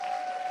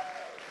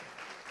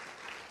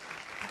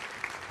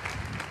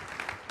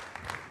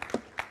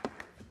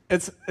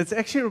It's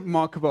actually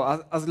remarkable. I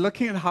was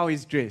looking at how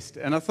he's dressed,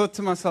 and I thought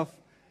to myself,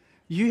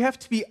 you have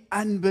to be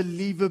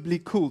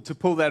unbelievably cool to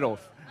pull that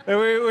off.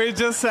 We're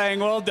just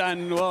saying, well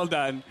done, well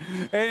done.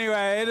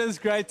 Anyway, it is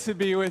great to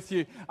be with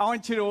you. I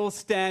want you to all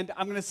stand.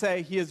 I'm going to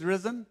say, he is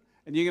risen,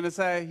 and you're going to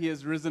say, he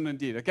is risen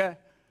indeed, okay?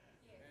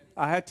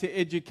 I had to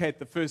educate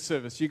the first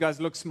service. You guys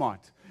look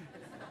smart.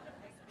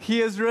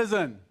 He is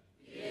risen.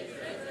 He is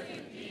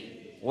risen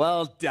indeed.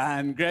 Well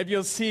done. Grab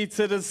your seats.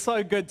 It is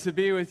so good to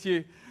be with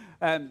you.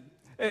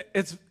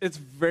 It's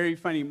very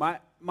funny.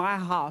 My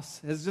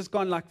house has just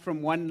gone like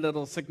from one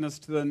little sickness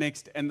to the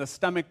next, and the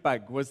stomach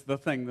bug was the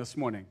thing this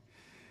morning.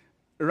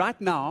 Right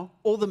now,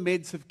 all the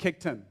meds have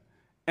kicked in,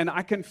 and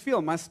I can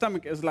feel my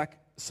stomach is like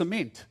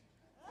cement.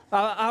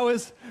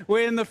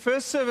 Where in the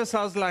first service,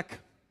 I was like,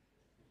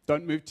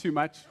 don't move too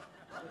much.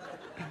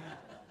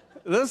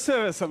 This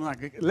service, I'm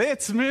like,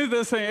 let's move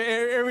this thing.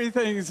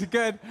 Everything's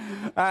good.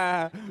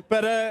 I've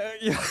had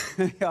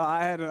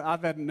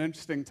an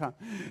interesting time.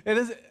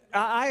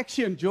 I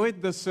actually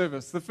enjoyed this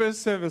service. The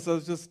first service,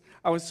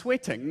 I was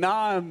sweating.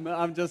 Now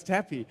I'm just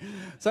happy.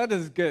 So it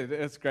is good.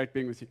 It's great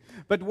being with you.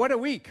 But what a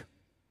week.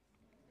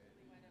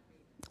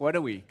 What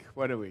a week.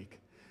 What a week.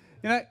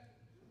 You know,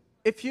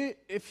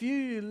 if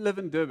you live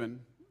in Durban,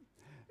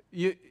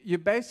 you're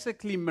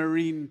basically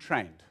marine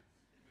trained.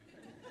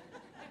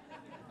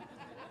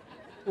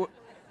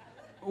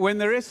 When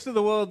the rest of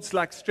the world's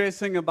like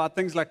stressing about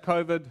things like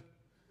COVID,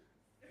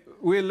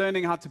 we're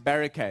learning how to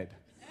barricade.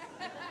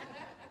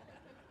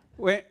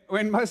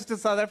 When most of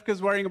South Africa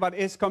is worrying about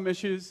ESCOM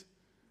issues,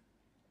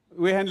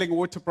 we're handling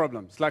water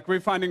problems. Like we're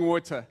finding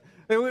water.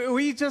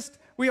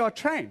 We are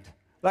trained.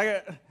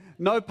 Like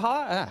no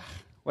power.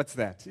 What's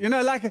that? You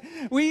know, like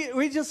we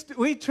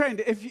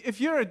trained. If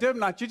you're a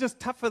Durbanite, you're just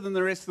tougher than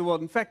the rest of the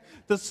world. In fact,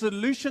 the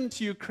solution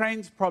to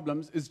Ukraine's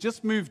problems is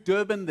just move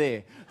Durban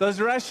there.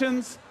 Those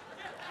Russians.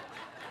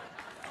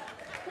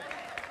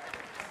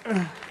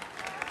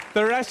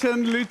 The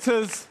Russian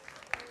looters,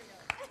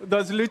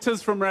 those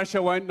looters from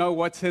Russia won't know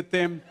what's hit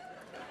them.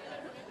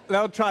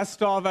 They'll try to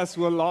starve us,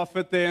 we'll laugh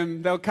at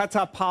them. They'll cut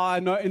our power,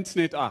 no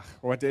internet,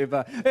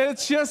 whatever.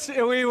 It's just,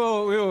 we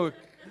will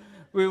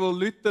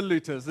loot the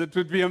looters. It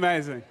would be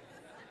amazing.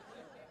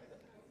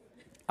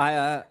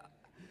 It's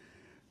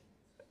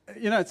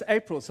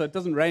April, so it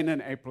doesn't rain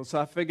in April,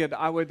 so I figured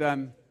I would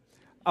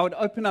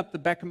open up the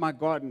back of my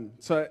garden.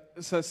 So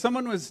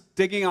someone was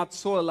digging out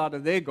soil out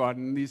of their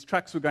garden, and these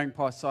trucks were going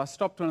past. So I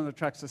stopped one of the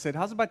trucks. I said,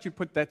 how's about you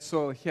put that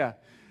soil here?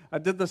 I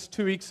did this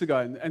 2 weeks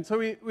ago. And so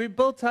we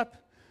built up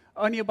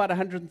only about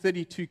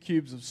 132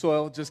 cubes of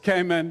soil, just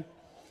came in.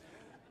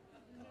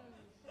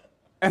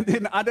 And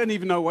then I don't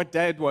even know what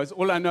day it was.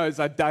 All I know is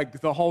I dug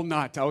the whole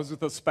night. I was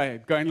with a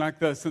spade, going like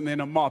this, and then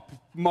a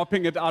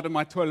mopping it out of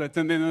my toilet,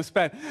 and then a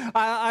spade.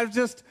 I've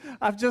just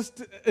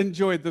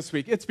enjoyed this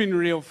week. It's been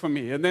real for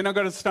me. And then I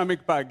got a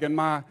stomach bug, and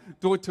my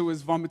daughter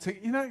was vomiting.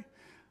 You know,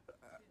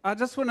 I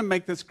just want to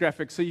make this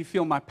graphic so you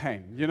feel my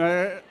pain. You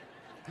know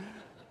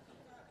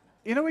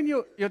when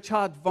your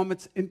child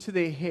vomits into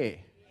their hair?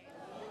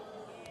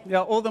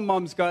 Yeah, all the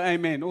moms go,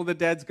 amen. All the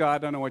dads go, I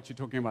don't know what you're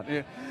talking about.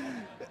 Yeah.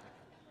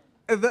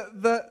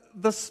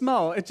 The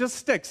smell, it just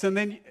sticks. And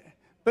then,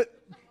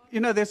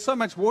 there's so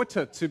much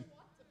water to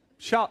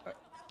shower.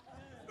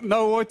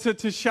 No water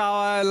to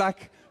shower,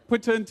 like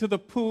put her into the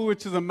pool,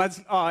 which is a mud.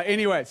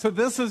 Anyway, so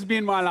this has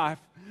been my life.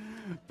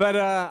 But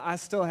I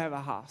still have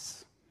a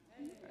house.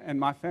 And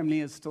my family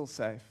is still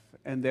safe.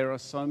 And there are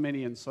so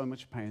many and so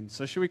much pain.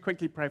 So should we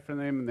quickly pray for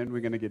them, and then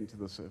we're going to get into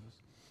the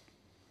service.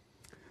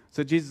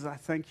 So Jesus, I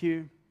thank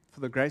you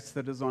for the grace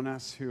that is on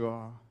us who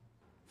are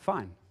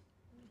fine.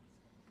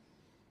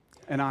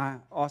 And I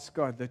ask,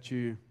 God, that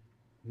you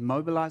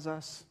mobilize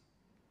us,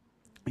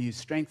 you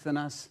strengthen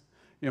us,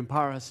 you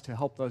empower us to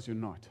help those who are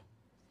not.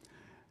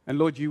 And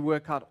Lord, you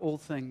work out all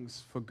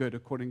things for good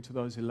according to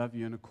those who love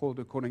you and are called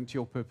according to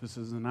your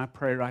purposes. And I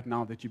pray right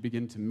now that you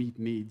begin to meet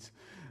needs,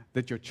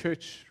 that your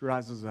church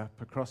rises up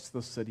across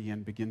the city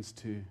and begins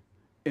to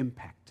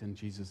impact in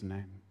Jesus'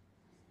 name.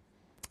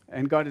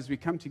 And God, as we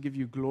come to give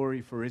you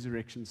glory for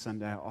Resurrection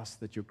Sunday, I ask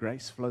that your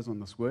grace flows on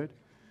this word,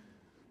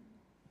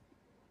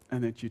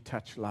 and that you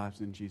touch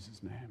lives in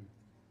Jesus' name.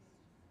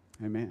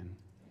 Amen.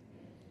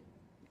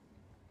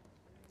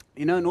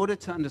 You know, in order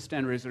to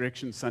understand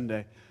Resurrection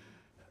Sunday,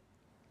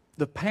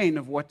 the pain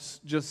of what's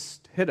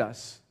just hit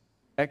us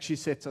actually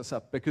sets us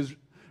up, because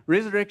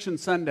Resurrection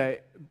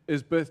Sunday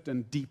is birthed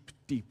in deep,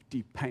 deep,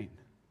 deep pain.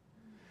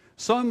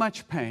 So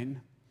much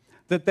pain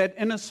that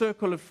inner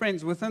circle of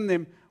friends, within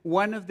them,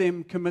 one of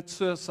them commits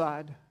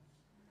suicide.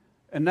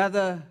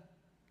 Another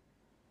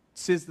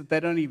says that they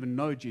don't even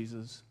know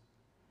Jesus.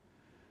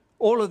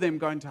 All of them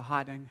go into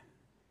hiding.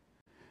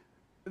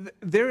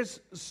 There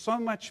is so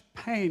much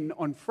pain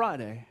on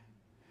Friday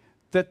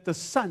that the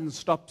sun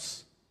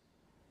stops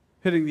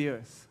hitting the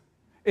earth.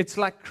 It's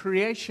like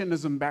creation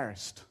is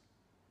embarrassed.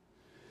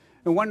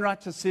 And one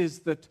writer says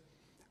that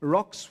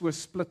rocks were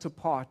split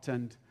apart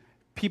and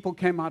people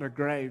came out of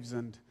graves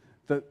and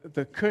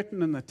the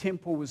curtain in the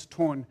temple was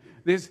torn.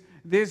 There's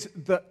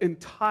the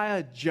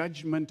entire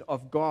judgment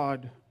of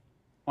God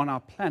on our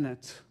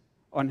planet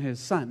on his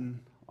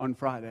son on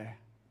Friday.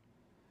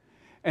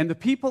 And the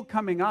people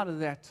coming out of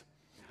that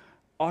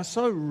are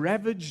so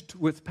ravaged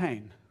with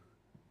pain.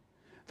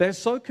 They're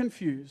so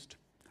confused.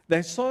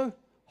 They're so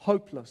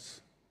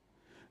hopeless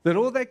that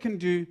all they can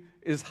do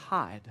is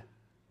hide.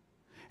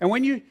 And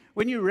when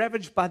you're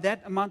ravaged by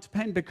that amount of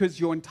pain because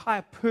your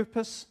entire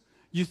purpose,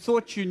 you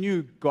thought you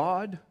knew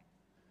God,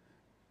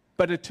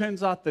 but it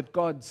turns out that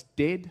God's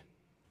dead.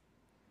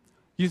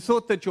 You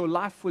thought that your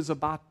life was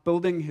about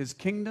building his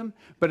kingdom,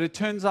 but it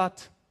turns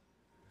out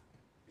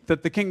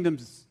that the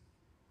kingdoms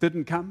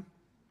didn't come.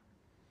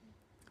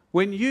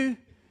 When you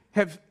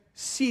have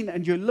seen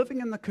and you're living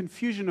in the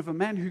confusion of a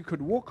man who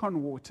could walk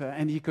on water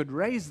and he could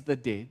raise the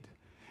dead,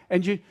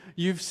 and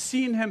you've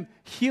seen him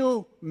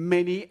heal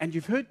many, and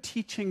you've heard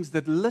teachings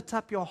that lit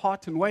up your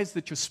heart in ways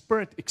that your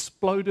spirit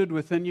exploded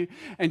within you,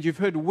 and you've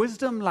heard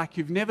wisdom like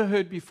you've never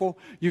heard before.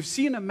 You've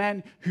seen a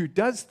man who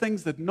does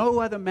things that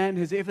no other man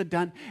has ever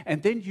done,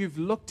 and then you've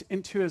looked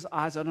into his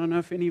eyes. I don't know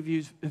if any of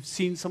you have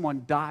seen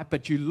someone die,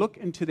 but you look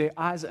into their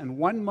eyes, and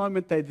one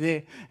moment they're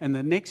there, and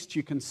the next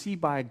you can see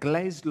by a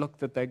glazed look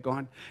that they're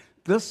gone.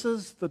 This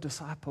is the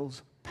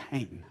disciples'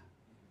 pain.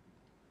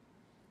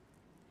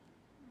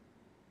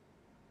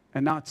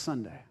 And now it's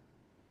Sunday.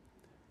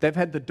 They've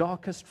had the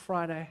darkest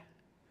Friday.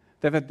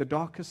 They've had the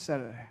darkest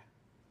Saturday.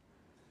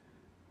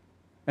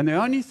 And the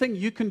only thing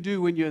you can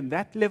do when you're in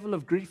that level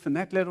of grief and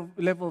that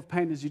level of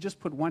pain is you just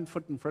put one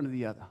foot in front of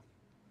the other.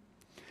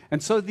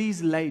 And so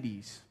these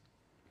ladies,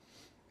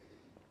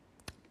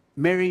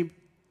 Mary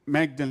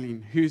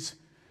Magdalene,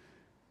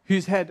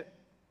 who's had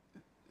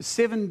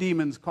 7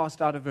 demons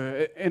cast out of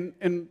her.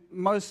 In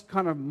most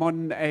kind of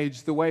modern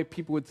age, the way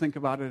people would think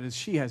about it is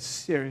she has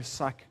serious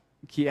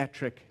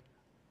psychiatric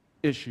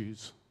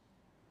issues.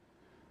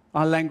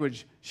 Our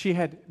language, she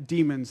had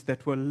demons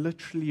that were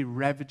literally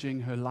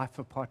ravaging her life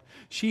apart.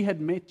 She had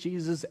met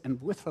Jesus,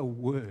 and with a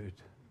word,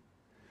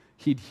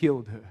 he'd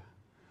healed her.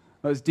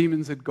 Those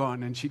demons had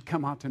gone, and she'd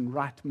come out in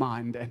right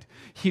mind, and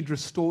he'd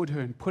restored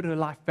her and put her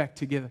life back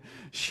together.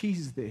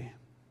 She's there.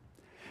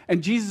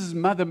 And Jesus'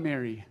 mother,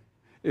 Mary,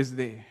 is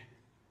there.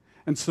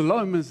 And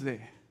Salome's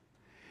there.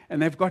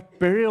 And they've got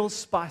burial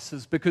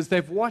spices because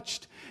they've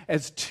watched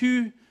as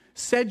 2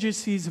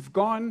 Sadducees have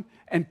gone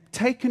and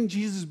taken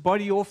Jesus'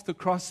 body off the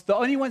cross. The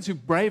only ones who are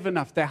brave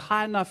enough, they're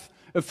high enough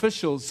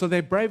officials, so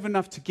they're brave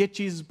enough to get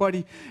Jesus'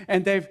 body,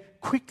 and they've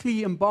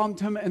quickly embalmed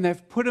him, and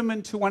they've put him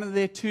into one of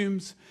their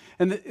tombs.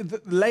 And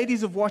the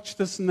ladies have watched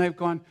this, and they've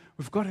gone,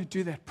 we've got to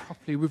do that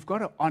properly. We've got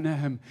to honor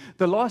him.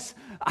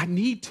 I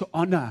need to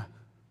honor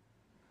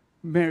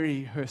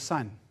Mary, her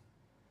son.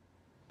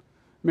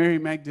 Mary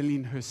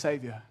Magdalene, her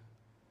Savior.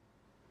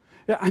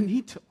 Yeah, I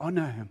need to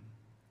honor him.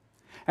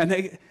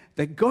 And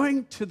they're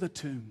going to the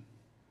tomb.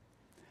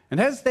 And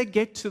as they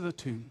get to the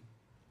tomb,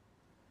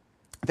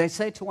 they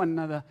say to one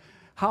another,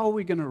 how are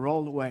we going to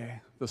roll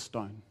away the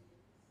stone?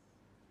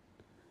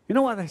 You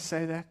know why they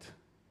say that?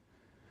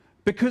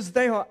 Because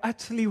they are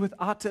utterly,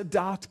 without a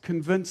doubt,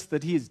 convinced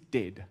that he is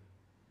dead.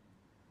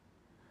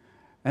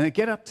 And they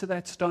get up to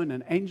that stone,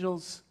 and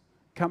angels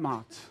come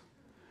out.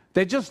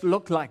 They just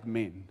look like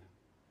men.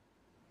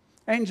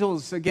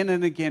 Angels, again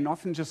and again,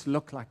 often just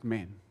look like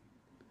men.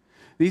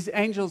 These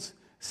angels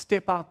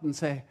step out and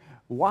say,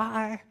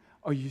 why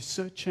are you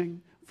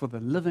searching for the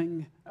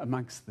living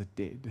amongst the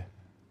dead?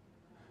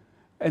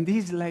 And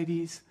these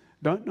ladies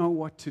don't know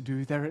what to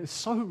do. They're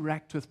so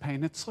racked with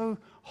pain. It's so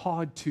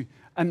hard to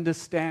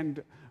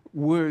understand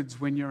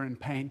words when you're in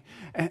pain.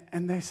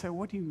 And they say,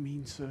 what do you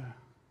mean, sir?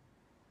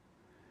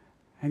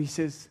 And he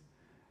says,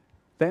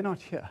 they're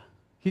not here.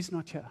 He's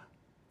not here.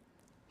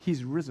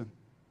 He's risen.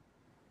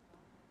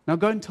 Now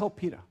go and tell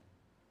Peter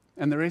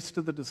and the rest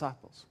of the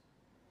disciples.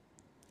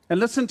 And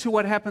listen to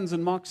what happens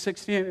in Mark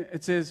 16.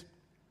 It says,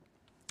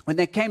 when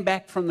they came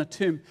back from the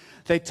tomb,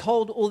 they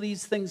told all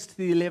these things to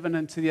the 11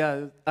 and to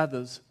the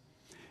others.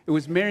 It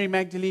was Mary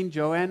Magdalene,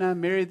 Joanna,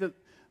 Mary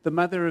the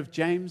mother of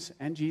James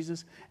and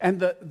Jesus, and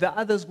the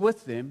others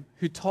with them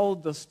who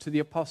told this to the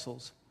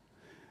apostles.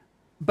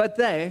 But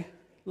they,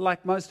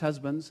 like most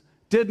husbands,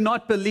 did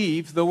not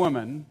believe the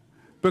woman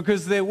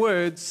because their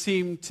words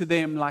seemed to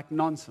them like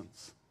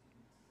nonsense.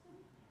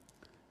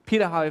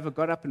 Peter, however,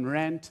 got up and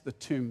ran to the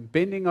tomb.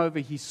 Bending over,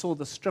 he saw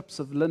the strips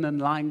of linen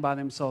lying by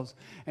themselves,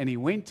 and he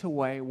went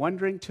away,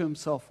 wondering to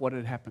himself what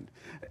had happened.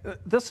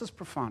 This is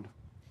profound.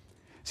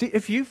 See,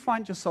 if you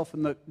find yourself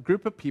in the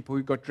group of people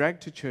who got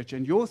dragged to church,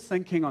 and your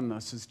thinking on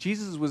this is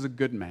Jesus was a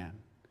good man,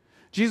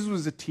 Jesus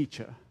was a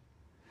teacher,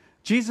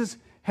 Jesus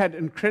had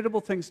incredible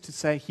things to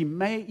say, he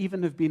may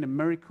even have been a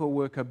miracle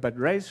worker, but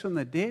raised from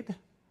the dead?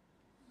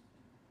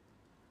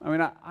 I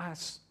mean, I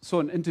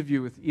saw an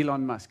interview with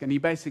Elon Musk, and he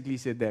basically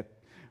said that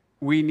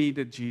we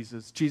needed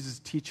Jesus. Jesus'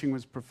 teaching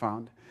was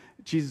profound.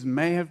 Jesus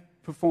may have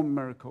performed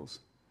miracles,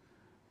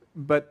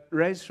 but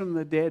raised from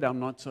the dead,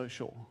 I'm not so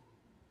sure.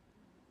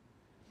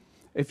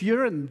 If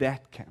you're in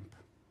that camp,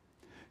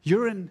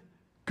 you're in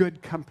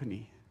good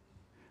company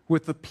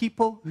with the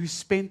people who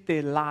spent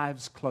their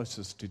lives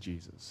closest to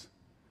Jesus.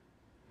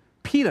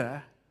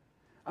 Peter,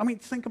 I mean,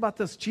 think about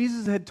this.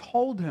 Jesus had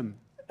told him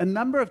a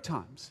number of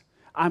times,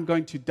 I'm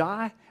going to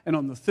die, and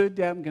on the third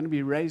day I'm going to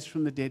be raised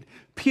from the dead.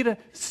 Peter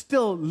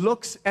still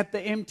looks at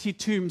the empty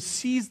tomb,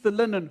 sees the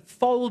linen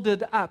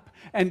folded up,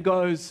 and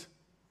goes,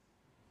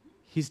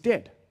 he's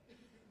dead.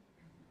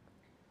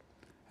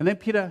 And then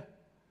Peter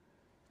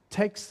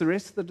takes the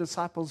rest of the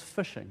disciples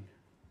fishing,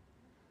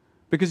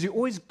 because you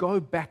always go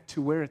back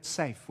to where it's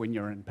safe when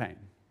you're in pain.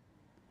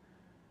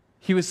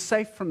 He was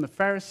safe from the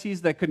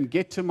Pharisees. They couldn't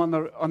get to him on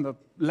the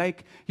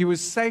lake. He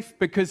was safe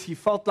because he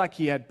felt like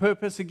he had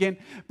purpose again.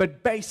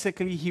 But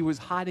basically, he was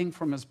hiding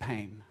from his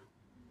pain.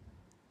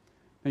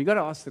 Now, you've got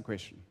to ask the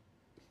question.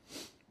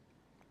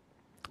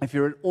 If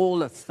you're at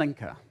all a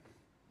thinker,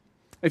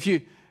 if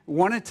you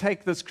want to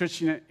take this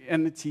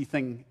Christianity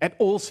thing at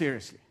all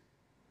seriously,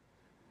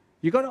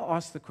 you've got to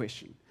ask the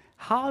question,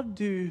 how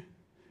do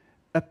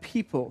a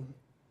people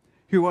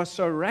who are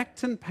so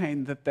racked in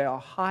pain that they are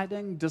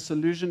hiding,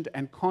 disillusioned,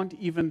 and can't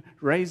even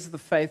raise the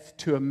faith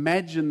to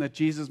imagine that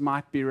Jesus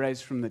might be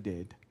raised from the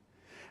dead,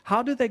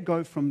 how do they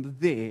go from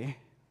there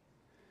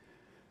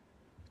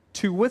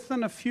to,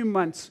 within a few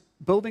months,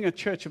 building a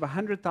church of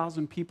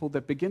 100,000 people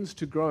that begins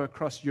to grow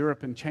across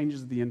Europe and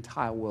changes the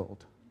entire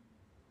world?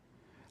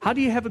 How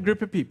do you have a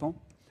group of people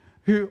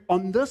who,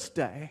 on this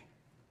day,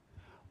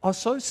 are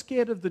so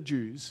scared of the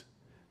Jews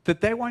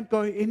that they won't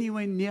go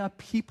anywhere near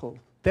people?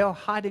 They are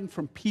hiding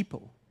from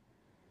people.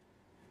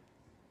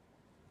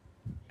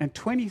 And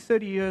 20,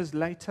 30 years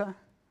later,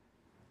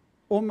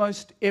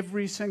 almost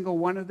every single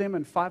one of them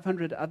and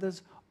 500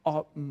 others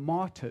are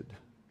martyred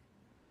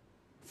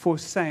for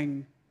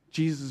saying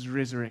Jesus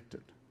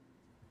resurrected.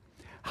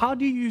 How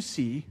do you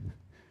see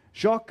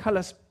Jacques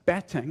Callas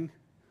batting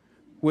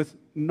with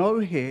no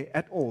hair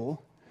at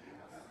all,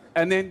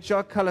 and then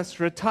Jacques Callas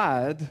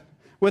retired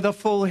with a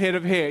full head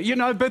of hair? You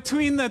know,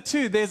 between the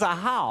two, there's a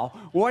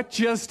how. What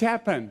just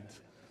happened?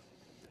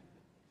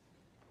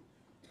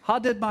 How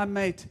did my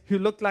mate, who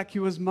looked like he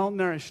was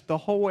malnourished the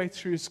whole way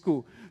through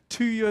school,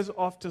 2 years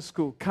after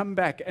school, come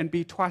back and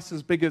be twice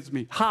as big as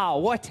me? How?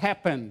 What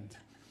happened?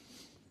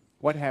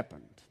 What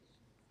happened?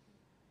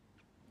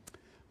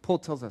 Paul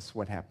tells us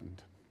what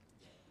happened.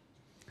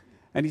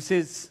 And he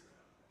says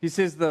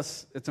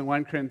this, it's in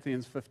 1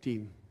 Corinthians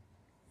 15.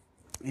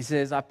 He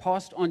says, I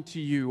passed on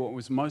to you what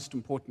was most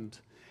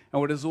important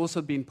and what has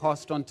also been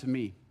passed on to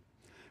me.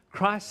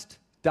 Christ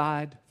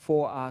died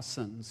for our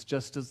sins,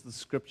 just as the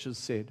scriptures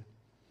said.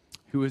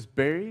 Who was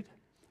buried,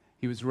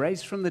 he was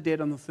raised from the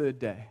dead on the third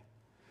day.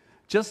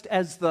 Just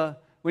as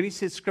when he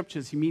says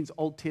scriptures, he means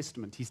Old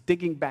Testament. He's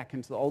digging back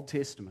into the Old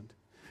Testament.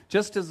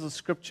 Just as the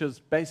scriptures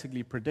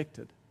basically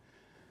predicted.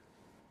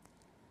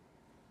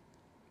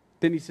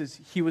 Then he says,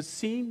 he was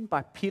seen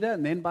by Peter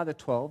and then by the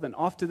 12, and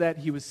after that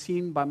he was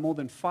seen by more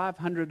than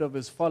 500 of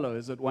his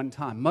followers at one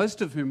time,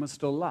 most of whom are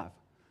still alive,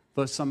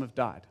 though some have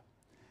died.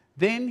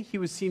 Then he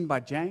was seen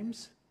by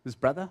James, his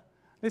brother.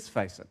 Let's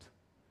face it.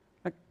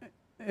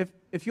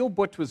 If your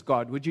butt was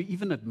God, would you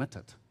even admit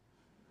it?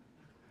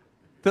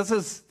 This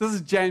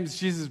is James,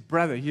 Jesus'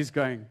 brother. He's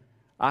going,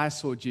 I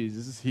saw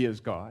Jesus, he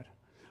is God.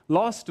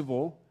 Last of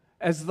all,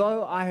 as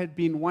though I had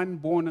been one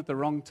born at the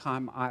wrong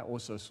time, I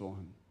also saw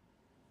him.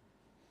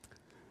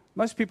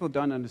 Most people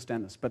don't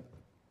understand this, but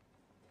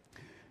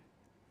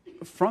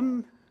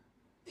from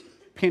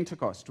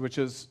Pentecost, which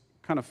is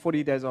kind of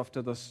 40 days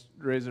after this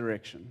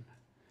resurrection,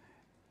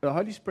 the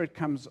Holy Spirit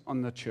comes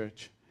on the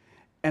church,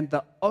 and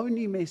the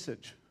only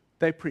message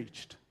they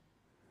preached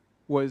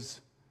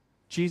was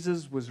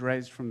Jesus was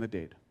raised from the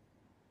dead.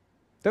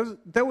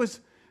 That was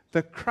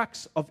the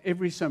crux of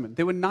every sermon.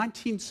 There were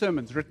 19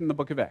 sermons written in the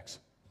book of Acts.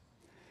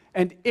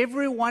 And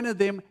every one of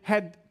them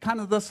had kind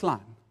of this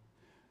line.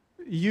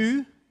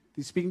 You,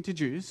 he's speaking to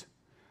Jews,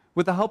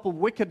 with the help of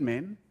wicked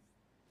men,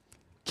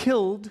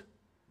 killed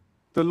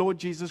the Lord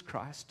Jesus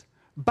Christ,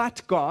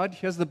 but God,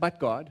 here's the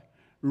but God,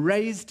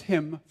 raised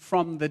him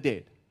from the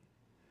dead.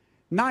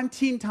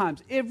 19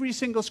 times, every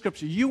single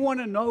scripture. You want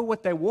to know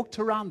what they walked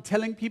around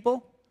telling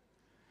people?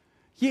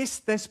 Yes,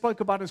 they spoke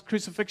about his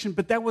crucifixion,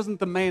 but that wasn't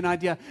the main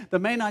idea. The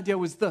main idea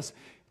was this.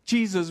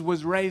 Jesus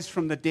was raised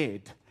from the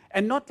dead.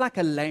 And not like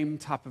a lame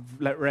type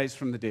of raised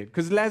from the dead,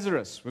 because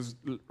Lazarus was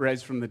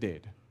raised from the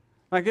dead.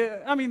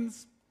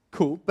 It's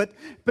cool, but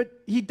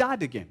he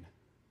died again.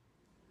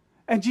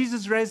 And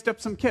Jesus raised up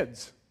some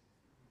kids.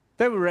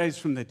 They were raised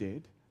from the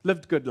dead,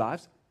 lived good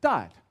lives,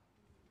 died.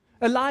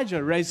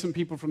 Elijah raised some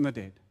people from the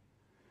dead.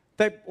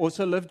 They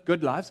also lived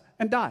good lives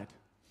and died.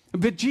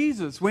 But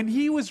Jesus, when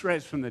he was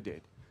raised from the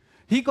dead,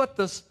 he got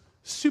this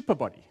super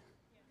body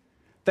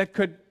that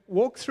could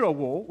walk through a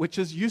wall, which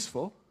is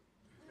useful.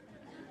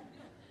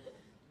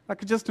 I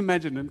could just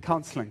imagine in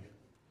counseling.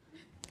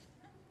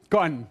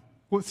 Gone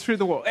through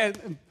the wall.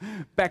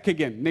 Back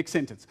again, next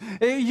sentence.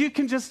 You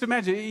can just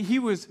imagine,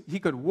 he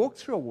could walk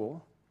through a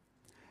wall,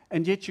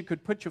 and yet you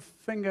could put your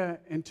finger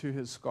into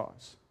his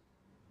scars.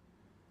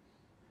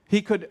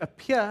 He could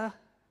appear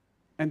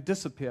and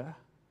disappear,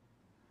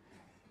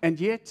 and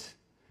yet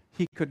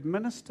he could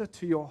minister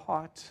to your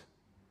heart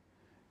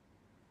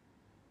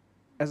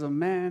as a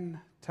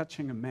man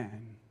touching a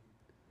man.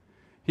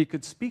 He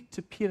could speak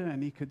to Peter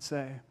and he could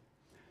say,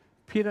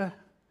 Peter,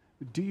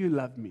 do you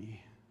love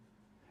me?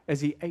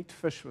 As he ate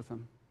fish with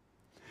him.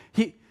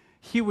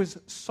 He was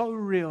so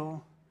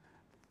real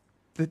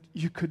that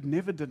you could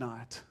never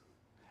deny it.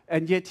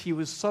 And yet he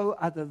was so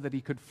other that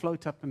he could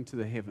float up into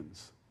the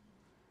heavens.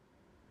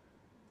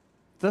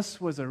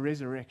 This was a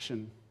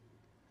resurrection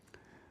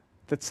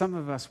that some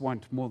of us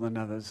want more than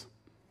others.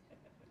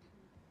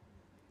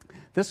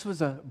 This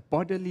was a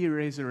bodily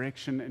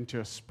resurrection into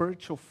a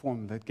spiritual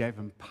form that gave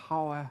him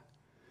power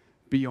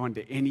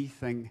beyond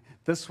anything.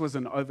 This was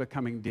an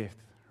overcoming death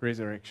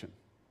resurrection.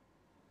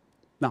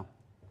 Now,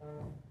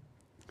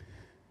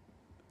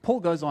 Paul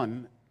goes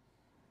on,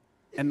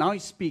 and now he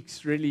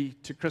speaks really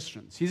to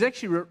Christians. He's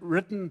actually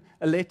written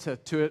a letter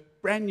to a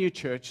brand new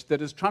church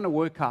that is trying to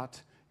work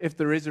out if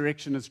the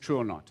resurrection is true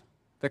or not.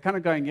 They're kind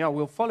of going, yeah,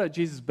 we'll follow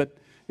Jesus, but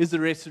is the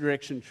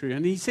resurrection true?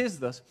 And he says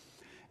this,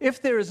 if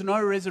there is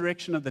no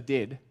resurrection of the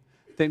dead,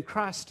 then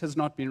Christ has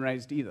not been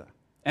raised either.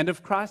 And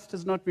if Christ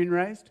has not been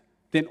raised,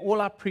 then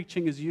all our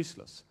preaching is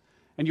useless,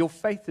 and your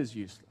faith is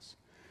useless.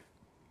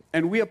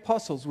 And we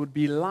apostles would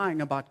be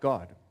lying about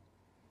God.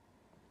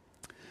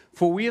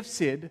 For we have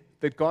said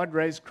that God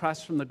raised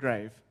Christ from the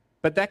grave,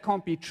 but that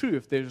can't be true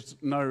if there's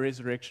no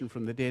resurrection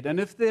from the dead. And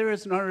if there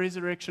is no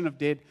resurrection of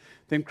dead,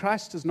 then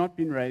Christ has not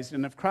been raised.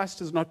 And if Christ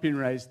has not been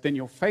raised, then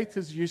your faith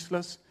is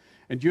useless,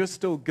 and you're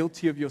still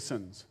guilty of your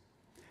sins.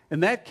 In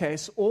that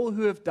case, all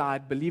who have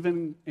died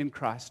believing in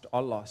Christ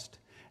are lost.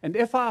 And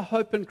if our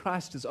hope in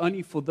Christ is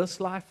only for this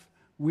life,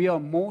 we are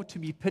more to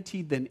be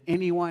pitied than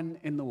anyone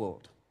in the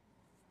world.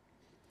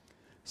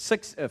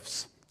 6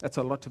 ifs. That's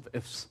a lot of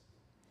ifs.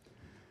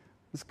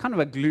 It's kind of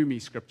a gloomy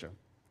scripture.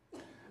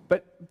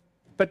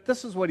 But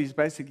this is what he's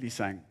basically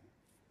saying.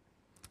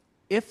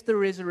 If the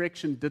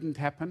resurrection didn't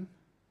happen,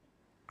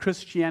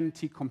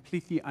 Christianity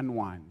completely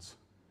unwinds.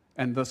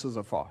 And this is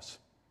a farce.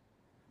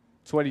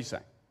 That's what he's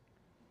saying.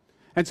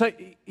 And so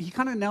he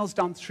kind of nails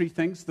down 3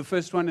 things. The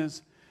first one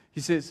is, he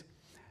says,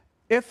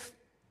 if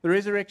the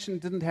resurrection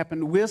didn't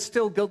happen, we're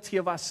still guilty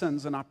of our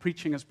sins and our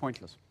preaching is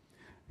pointless.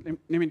 Let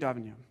me dive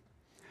in here.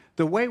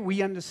 The way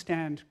we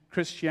understand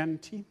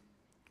Christianity,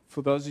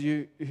 for those of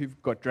you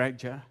who've got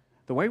dragged here,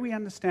 the way we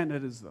understand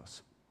it is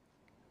this.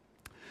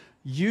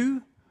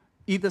 You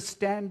either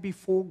stand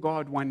before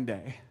God one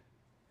day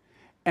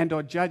and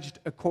are judged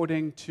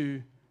according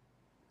to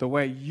the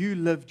way you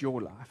lived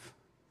your life,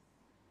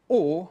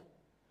 or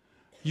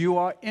you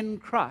are in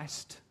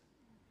Christ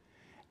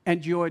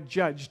and you are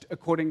judged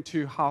according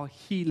to how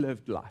he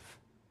lived life.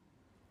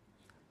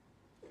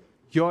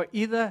 You're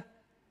either,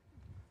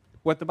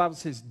 what the Bible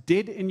says,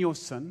 dead in your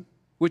sin,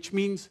 which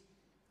means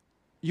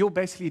you'll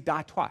basically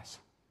die twice.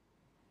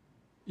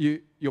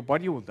 Your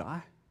body will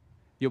die,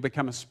 you'll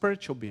become a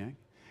spiritual being,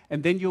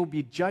 and then you'll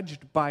be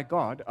judged by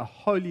God, a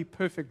holy,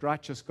 perfect,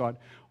 righteous God,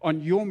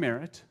 on your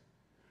merit,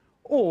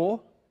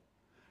 or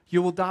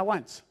you will die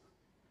once.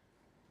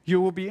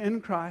 You will be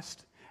in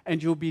Christ,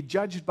 and you'll be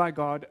judged by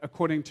God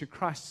according to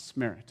Christ's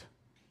merit.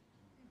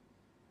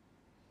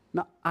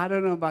 Now, I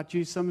don't know about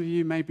you. Some of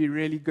you may be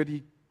really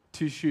goody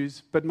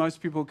two-shoes, but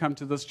most people who come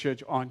to this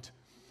church aren't.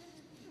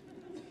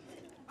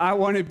 I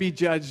want to be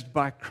judged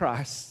by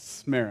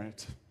Christ's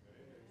merit.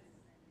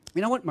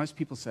 You know what most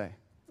people say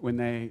when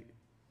they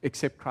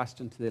accept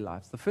Christ into their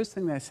lives? The first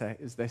thing they say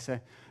is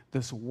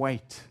this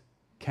weight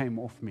came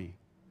off me.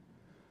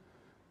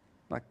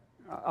 Like,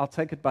 I'll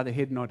take it by the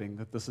head nodding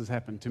that this has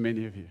happened to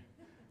many of you.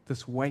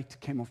 This weight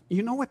came off.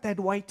 You know what that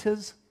weight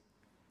is?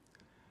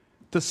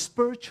 The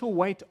spiritual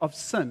weight of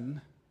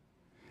sin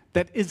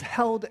that is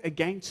held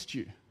against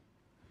you.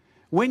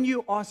 When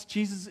you ask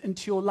Jesus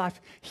into your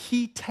life,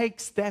 he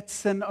takes that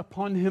sin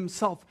upon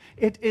himself.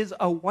 It is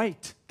a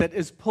weight that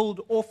is pulled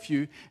off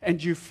you,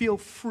 and you feel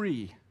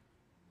free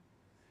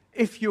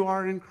if you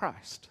are in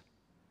Christ.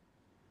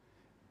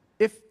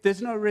 If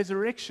there's no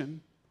resurrection,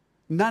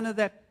 none of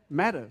that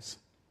matters.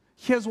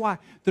 Here's why.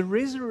 The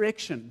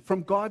resurrection,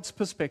 from God's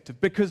perspective,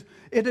 because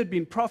it had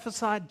been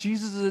prophesied,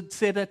 Jesus had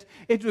said it,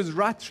 it was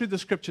right through the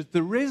scriptures.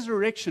 The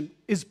resurrection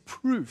is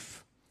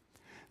proof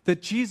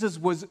that Jesus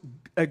was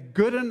a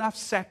good enough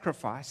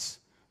sacrifice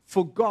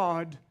for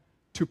God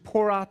to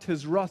pour out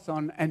his wrath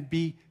on and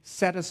be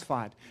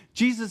satisfied.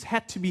 Jesus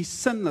had to be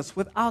sinless,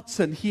 without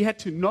sin. He had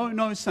to know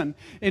no sin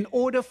in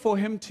order for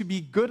him to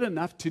be good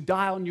enough to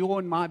die on your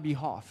and my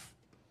behalf.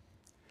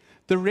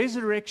 The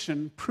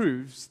resurrection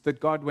proves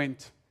that God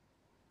went,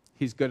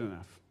 he's good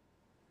enough.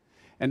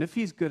 And if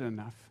he's good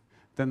enough,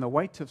 then the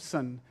weight of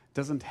sin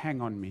doesn't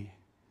hang on me.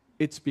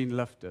 It's been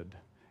lifted.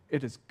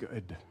 It is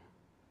good.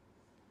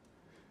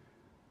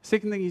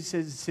 Second thing he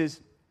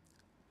says,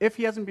 if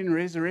he hasn't been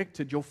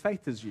resurrected, your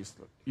faith is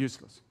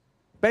useless.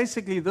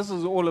 Basically, this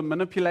is all a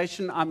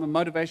manipulation. I'm a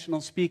motivational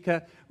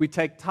speaker. We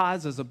take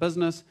tithes as a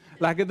business.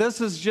 Like,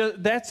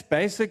 that's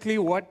basically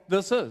what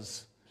this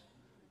is.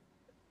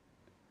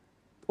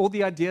 All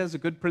the ideas are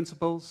good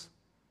principles.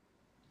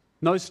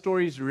 No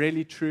story is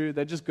really true.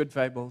 They're just good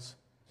fables.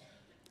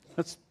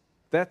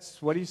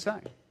 That's what he's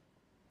saying.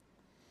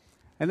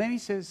 And then he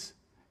says,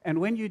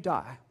 and when you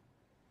die,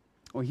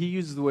 or he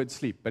uses the word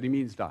sleep, but he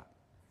means die.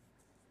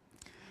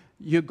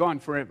 you're gone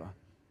forever.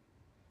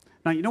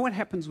 Now, you know what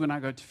happens when I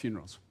go to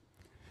funerals?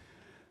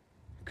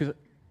 Because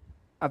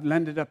I've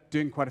landed up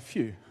doing quite a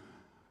few.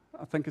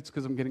 I think it's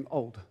because I'm getting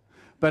old.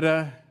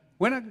 But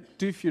when I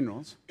do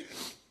funerals,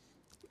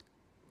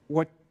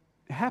 what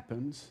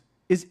happens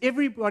is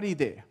everybody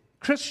there,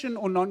 Christian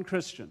or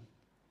non-Christian,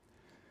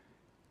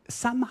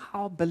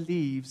 somehow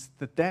believes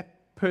that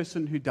that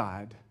person who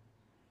died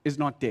is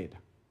not dead.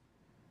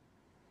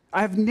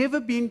 I have never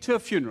been to a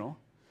funeral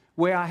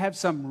where I have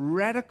some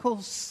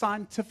radical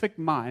scientific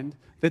mind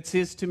that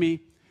says to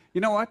me,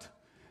 you know what,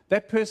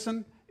 that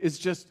person is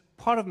just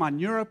part of my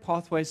neural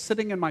pathway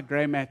sitting in my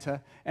gray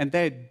matter, and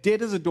they're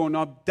dead as a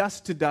doorknob,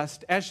 dust to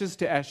dust, ashes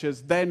to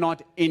ashes, they're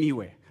not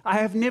anywhere. I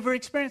have never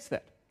experienced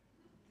that.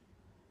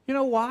 You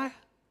know why?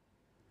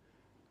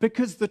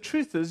 Because the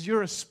truth is,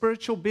 you're a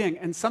spiritual being,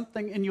 and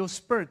something in your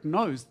spirit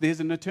knows there's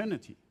an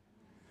eternity.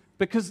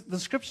 Because the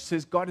scripture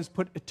says God has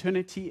put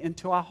eternity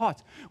into our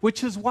hearts,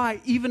 which is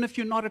why, even if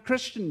you're not a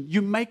Christian,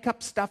 you make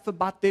up stuff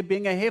about there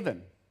being a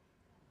heaven.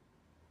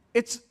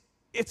 It's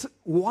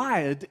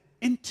wired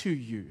into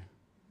you.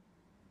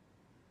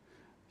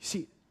 You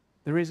see,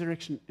 the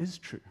resurrection is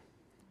true.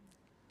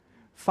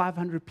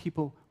 500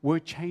 people were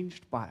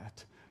changed by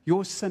it.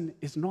 Your sin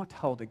is not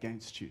held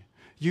against you.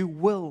 You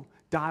will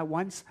die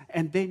once,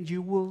 and then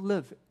you will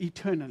live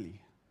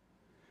eternally.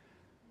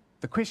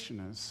 The question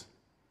is,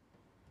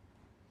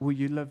 will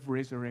you live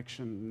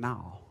resurrection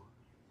now?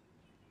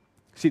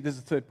 See, there's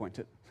a third point.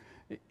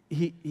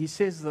 He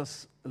says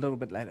this a little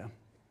bit later.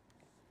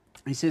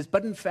 He says,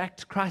 but in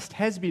fact, Christ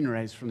has been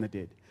raised from the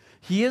dead.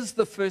 He is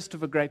the first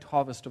of a great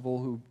harvest of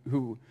all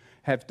who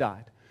have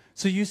died.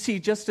 So you see,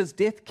 just as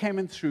death came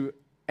in through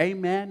a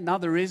man, now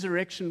the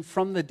resurrection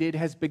from the dead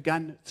has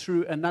begun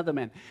through another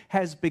man.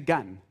 Has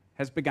begun.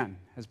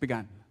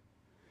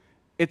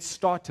 It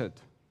started.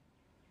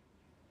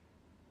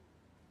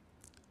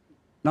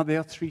 Now, there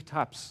are three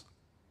types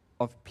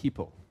of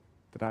people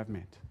that I've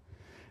met.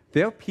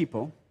 There are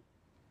people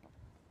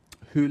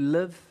who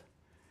live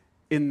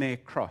in their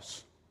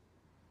cross.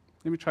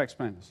 Let me try to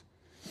explain this.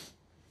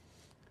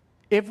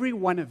 Every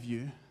one of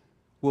you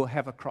will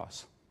have a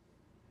cross.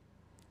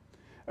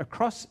 A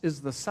cross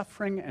is the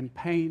suffering and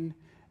pain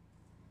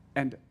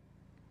and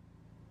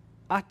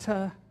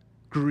utter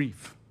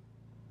grief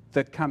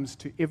that comes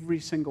to every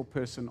single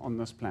person on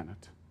this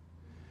planet.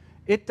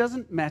 It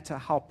doesn't matter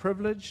how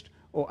privileged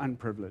or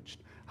unprivileged,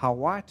 how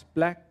white,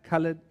 black,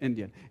 colored,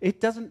 Indian.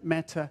 It doesn't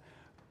matter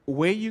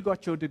where you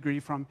got your degree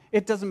from.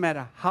 It doesn't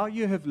matter how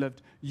you have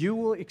lived. You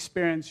will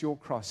experience your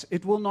cross.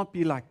 It will not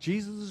be like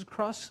Jesus'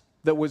 cross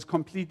that was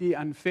completely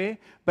unfair,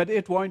 but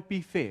it won't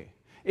be fair.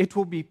 It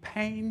will be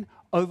pain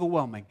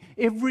overwhelming.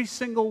 Every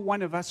single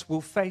one of us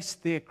will face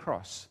their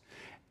cross.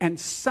 And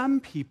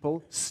some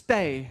people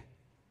stay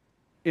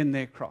in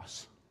their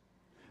cross.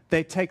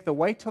 They take the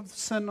weight of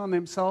sin on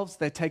themselves,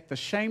 they take the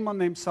shame on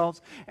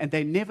themselves, and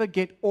they never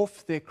get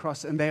off their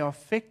cross, and they are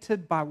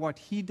affected by what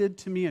he did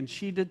to me and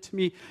she did to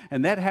me,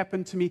 and that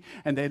happened to me,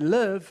 and they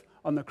live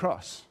on the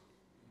cross.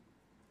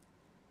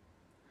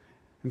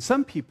 And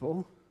some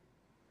people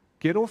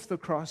get off the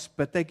cross,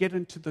 but they get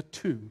into the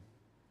tomb.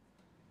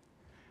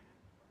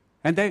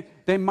 And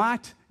they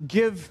might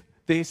give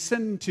their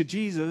sin to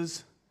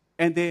Jesus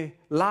and their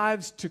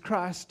lives to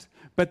Christ,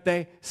 but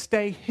they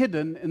stay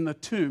hidden in the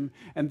tomb,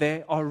 and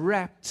they are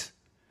wrapped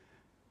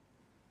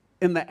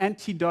in the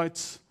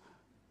antidotes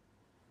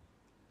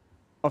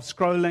of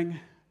scrolling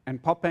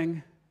and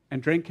popping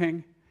and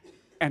drinking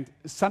and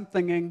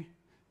somethinging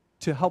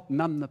to help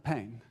numb the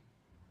pain.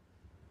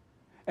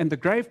 And the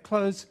grave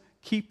clothes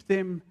keep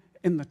them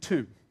in the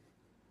tomb.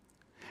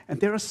 And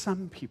there are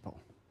some people,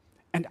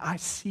 and I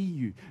see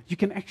you. You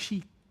can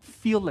actually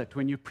feel it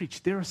when you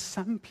preach. There are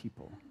some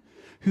people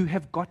who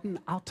have gotten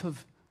out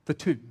of the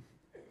tomb.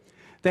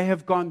 They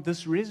have gone,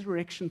 this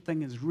resurrection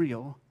thing is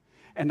real,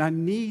 and I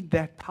need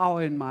that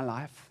power in my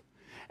life,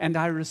 and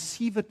I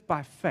receive it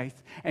by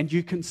faith, and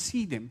you can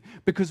see them.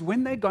 Because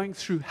when they're going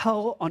through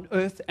hell on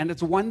earth, and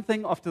it's one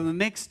thing after the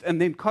next,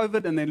 and then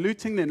COVID, and then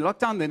looting, then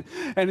lockdown,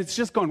 and it's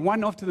just gone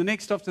one after the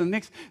next,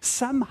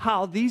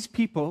 somehow these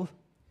people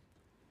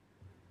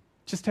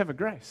just have a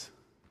grace.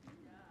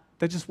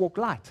 They just walk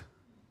light.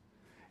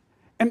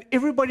 And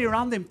everybody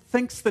around them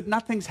thinks that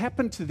nothing's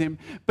happened to them,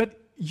 but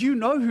you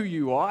know who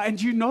you are,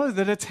 and you know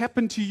that it's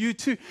happened to you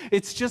too.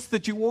 It's just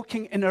that you're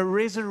walking in a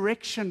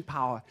resurrection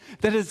power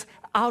that is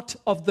out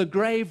of the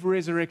grave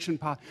resurrection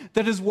power.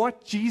 That is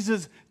what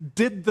Jesus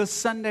did this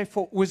Sunday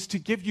for, was to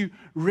give you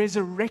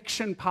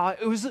resurrection power.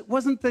 It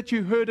wasn't that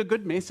you heard a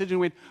good message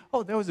and went,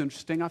 oh, that was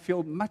interesting, I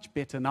feel much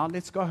better now,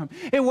 let's go home.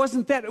 It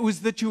wasn't that. It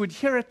was that you would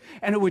hear it,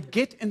 and it would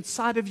get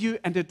inside of you,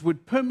 and it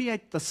would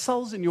permeate the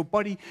cells in your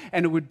body,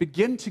 and it would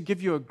begin to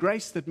give you a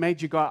grace that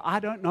made you go, I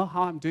don't know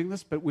how I'm doing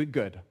this, but we're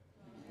good.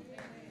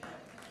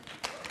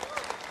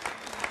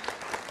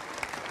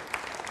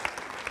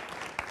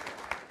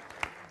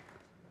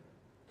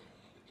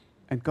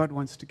 And God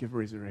wants to give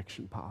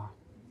resurrection power.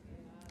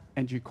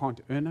 And you can't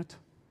earn it,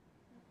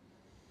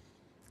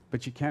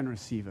 but you can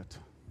receive it.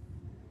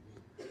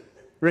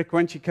 Rick,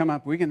 won't you come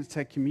up? We're going to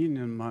take communion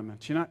in a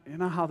moment. You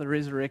know how the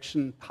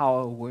resurrection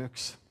power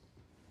works?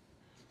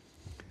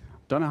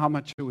 Don't know how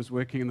much it was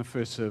working in the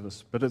first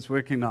service, but it's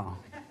working now.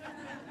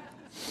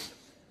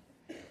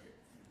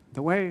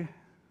 The way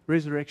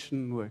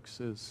resurrection works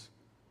is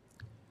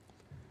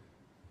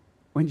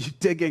when you're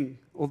digging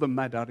all the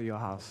mud out of your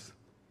house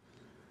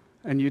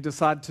and you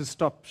decide to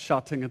stop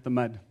shouting at the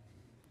mud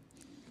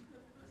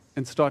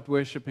and start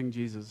worshiping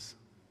Jesus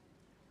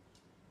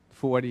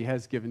for what he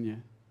has given you.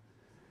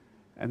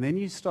 And then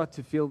you start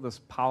to feel this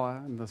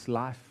power and this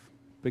life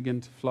begin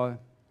to flow.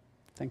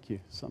 Thank you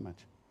so much.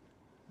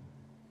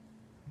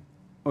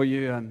 Or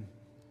you're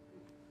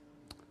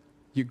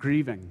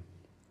grieving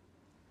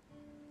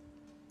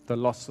the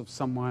loss of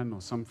someone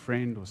or some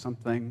friend or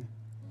something.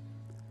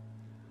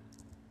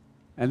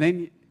 And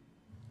then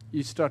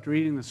you start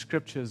reading the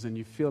scriptures and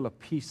you feel a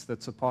peace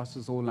that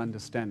surpasses all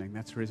understanding.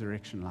 That's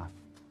resurrection life.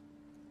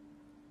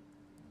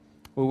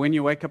 Or when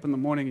you wake up in the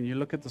morning and you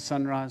look at the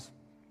sunrise,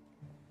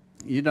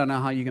 you don't know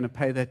how you're going to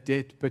pay that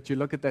debt, but you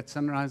look at that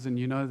sunrise and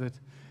you know that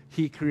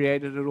he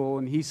created it all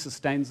and he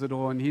sustains it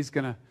all and he's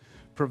going to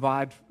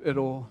provide it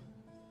all.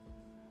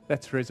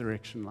 That's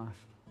resurrection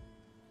life.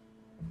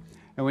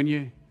 And when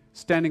you're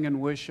standing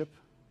in worship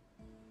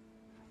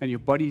and your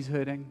body's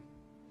hurting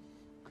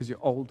because you're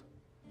old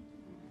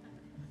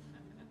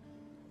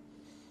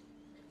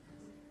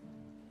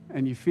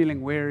and you're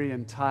feeling weary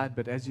and tired,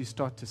 but as you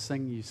start to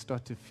sing, you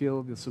start to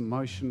feel this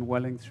emotion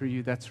welling through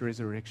you. That's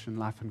resurrection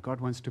life, and God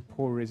wants to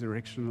pour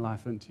resurrection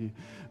life into you.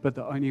 But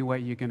the only way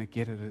you're going to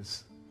get it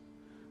is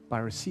by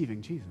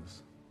receiving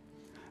Jesus.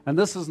 And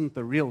this isn't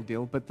the real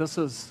deal, but this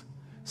is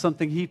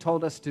something he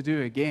told us to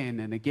do again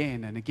and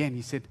again and again.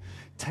 He said,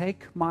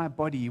 take my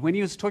body. When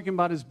he was talking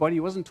about his body, he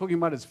wasn't talking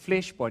about his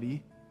flesh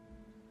body.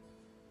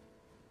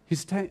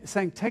 He's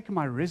saying, take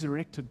my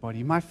resurrected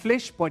body. My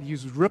flesh body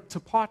is ripped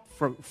apart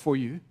for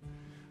you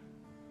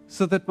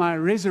so that my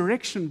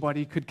resurrection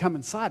body could come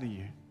inside of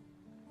you.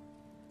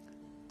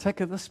 Take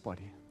this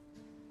body.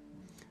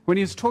 When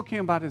he was talking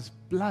about his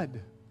blood,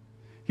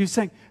 he was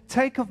saying,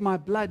 take of my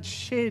blood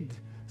shed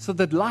so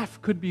that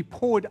life could be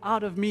poured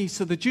out of me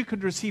so that you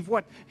could receive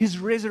what? His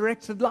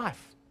resurrected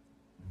life.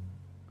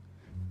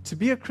 To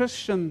be a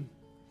Christian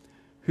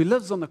who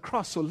lives on the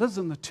cross or lives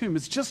in the tomb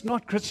is just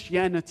not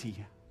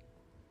Christianity.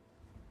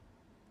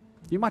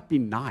 You might be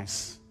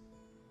nice.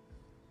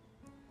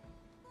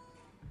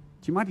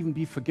 You might even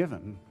be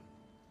forgiven.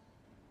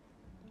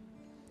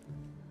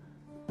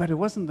 But it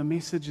wasn't the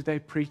message they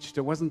preached.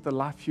 It wasn't the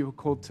life you were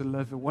called to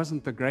live. It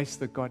wasn't the grace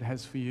that God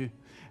has for you.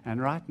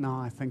 And right now,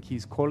 I think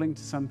he's calling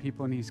to some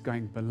people and he's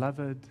going,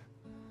 beloved,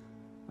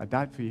 I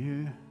died for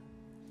you.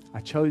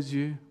 I chose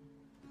you.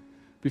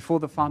 Before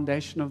the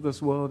foundation of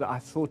this world, I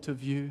thought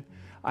of you.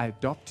 I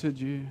adopted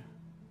you.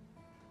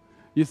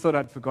 You thought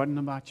I'd forgotten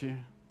about you.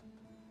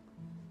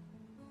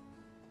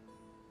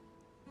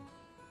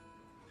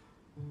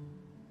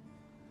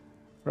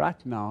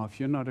 Right now, if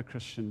you're not a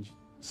Christian,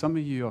 some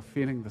of you are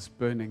feeling this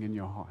burning in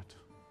your heart.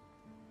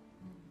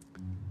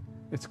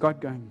 It's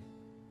God going,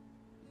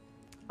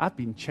 I've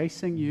been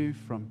chasing you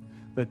from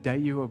the day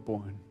you were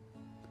born.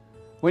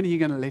 When are you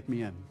going to let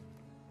me in?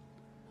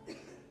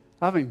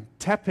 I've been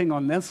tapping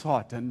on this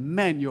heart, and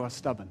man, you are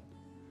stubborn.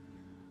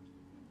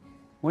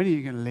 When are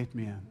you going to let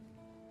me in?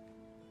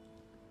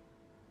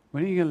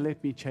 When are you going to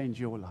let me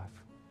change your life?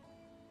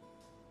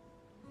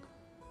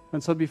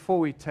 And so before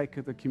we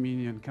take the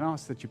communion, can I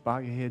ask that you bow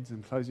your heads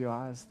and close your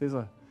eyes? There's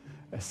a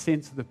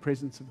sense of the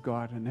presence of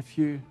God. And if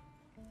you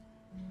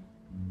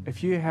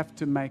have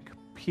to make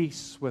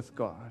peace with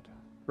God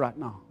right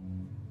now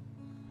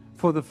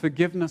for the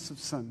forgiveness of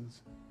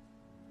sins,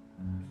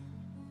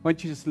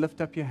 won't you just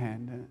lift up your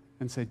hand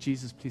and say,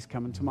 Jesus, please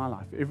come into my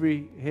life.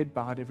 Every head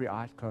bowed, every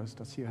eye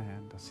closed. I see your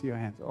hand. I see your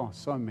hands. Oh,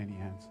 so many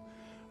hands.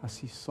 I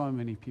see so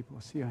many people.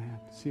 I see your hand.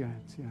 See your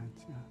hand. See your hand.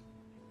 See your hand.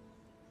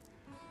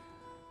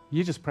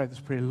 You just pray this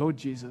prayer. Lord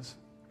Jesus,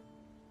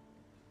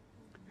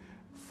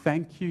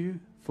 thank you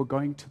for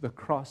going to the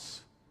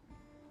cross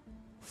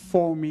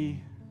for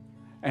me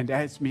and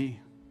as me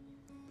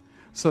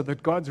so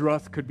that God's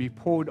wrath could be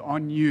poured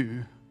on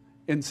you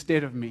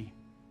instead of me.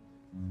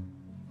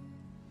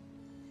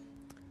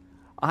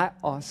 I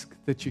ask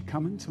that you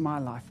come into my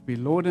life, be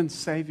Lord and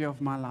Savior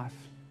of my life.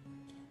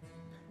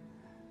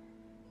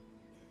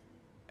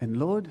 And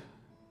Lord,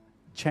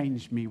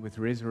 change me with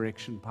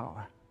resurrection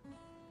power.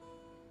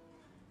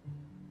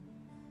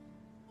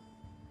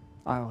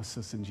 I ask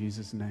this in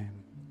Jesus' name.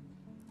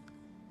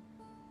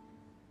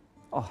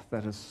 Oh,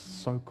 that is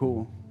so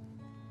cool.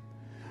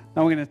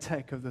 Now we're going to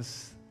take of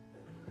this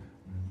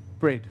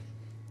bread,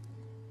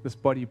 this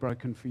body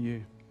broken for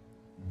you.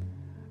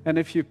 And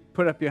if you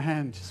put up your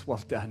hand, just well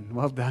done,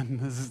 well done.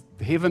 This is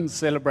heaven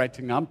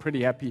celebrating. I'm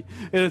pretty happy.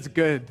 It is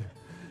good.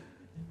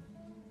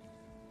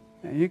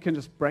 And you can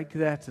just break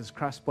that as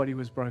Christ's body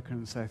was broken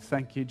and say,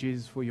 thank you,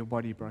 Jesus, for your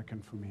body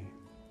broken for me.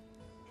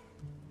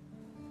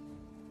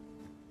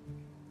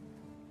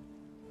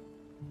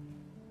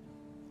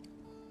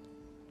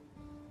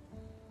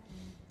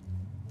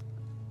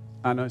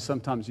 I know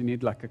sometimes you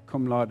need like a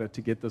cum laude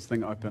to get this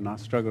thing open. I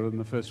struggled in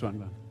the first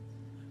one.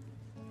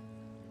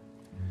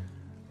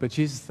 But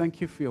Jesus,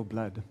 thank you for your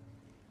blood.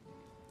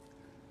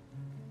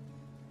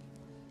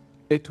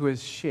 It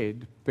was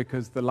shed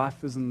because the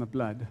life is in the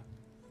blood.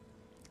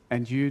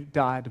 And you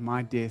died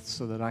my death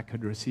so that I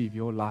could receive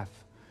your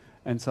life.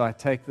 And so I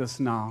take this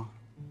now,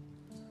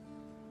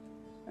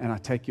 and I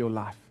take your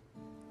life.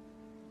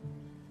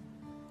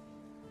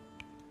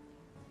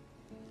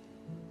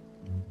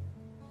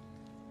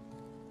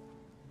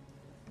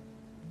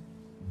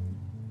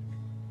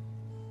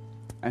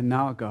 And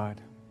now,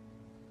 God,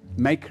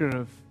 maker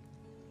of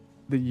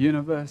the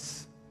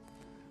universe,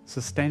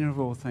 sustainer of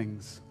all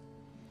things,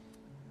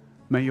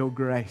 may your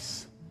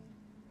grace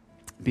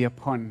be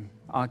upon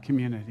our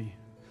community.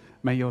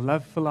 May your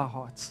love fill our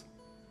hearts.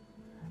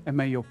 And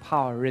may your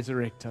power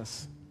resurrect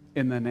us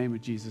in the name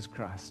of Jesus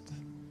Christ.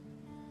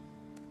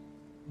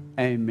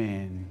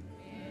 Amen.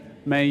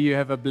 May you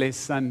have a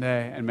blessed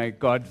Sunday and may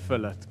God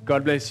fill it.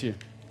 God bless you.